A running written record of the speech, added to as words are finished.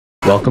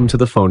Welcome to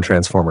the Phone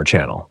Transformer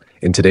channel.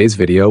 In today's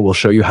video, we'll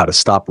show you how to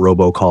stop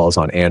robocalls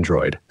on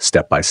Android,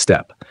 step by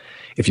step.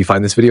 If you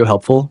find this video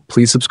helpful,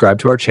 please subscribe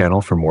to our channel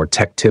for more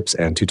tech tips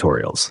and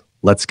tutorials.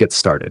 Let's get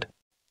started.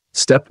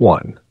 Step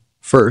 1.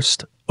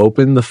 First,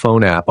 open the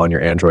phone app on your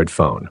Android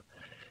phone.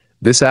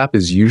 This app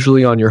is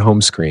usually on your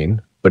home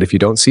screen, but if you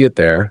don't see it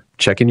there,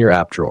 check in your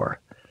app drawer.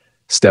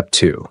 Step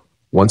 2.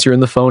 Once you're in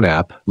the phone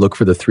app, look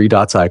for the three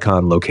dots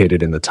icon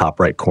located in the top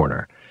right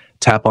corner.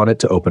 Tap on it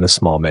to open a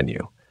small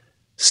menu.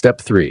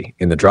 Step 3.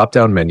 In the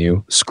drop-down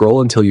menu,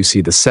 scroll until you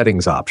see the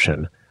Settings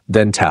option,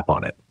 then tap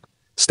on it.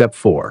 Step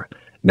 4.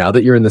 Now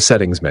that you're in the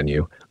Settings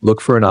menu,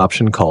 look for an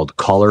option called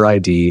Caller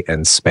ID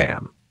and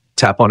Spam.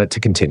 Tap on it to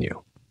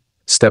continue.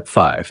 Step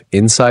 5.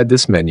 Inside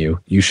this menu,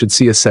 you should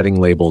see a setting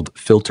labeled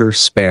Filter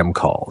Spam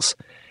Calls.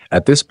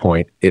 At this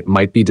point, it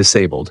might be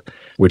disabled,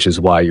 which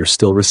is why you're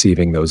still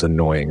receiving those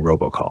annoying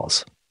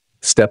robocalls.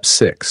 Step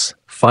 6.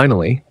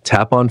 Finally,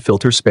 tap on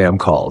Filter Spam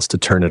Calls to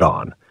turn it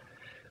on.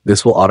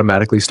 This will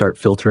automatically start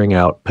filtering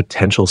out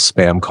potential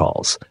spam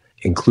calls,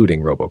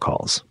 including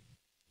robocalls.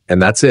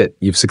 And that's it.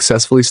 You've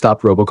successfully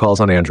stopped robocalls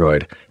on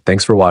Android.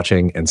 Thanks for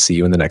watching, and see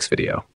you in the next video.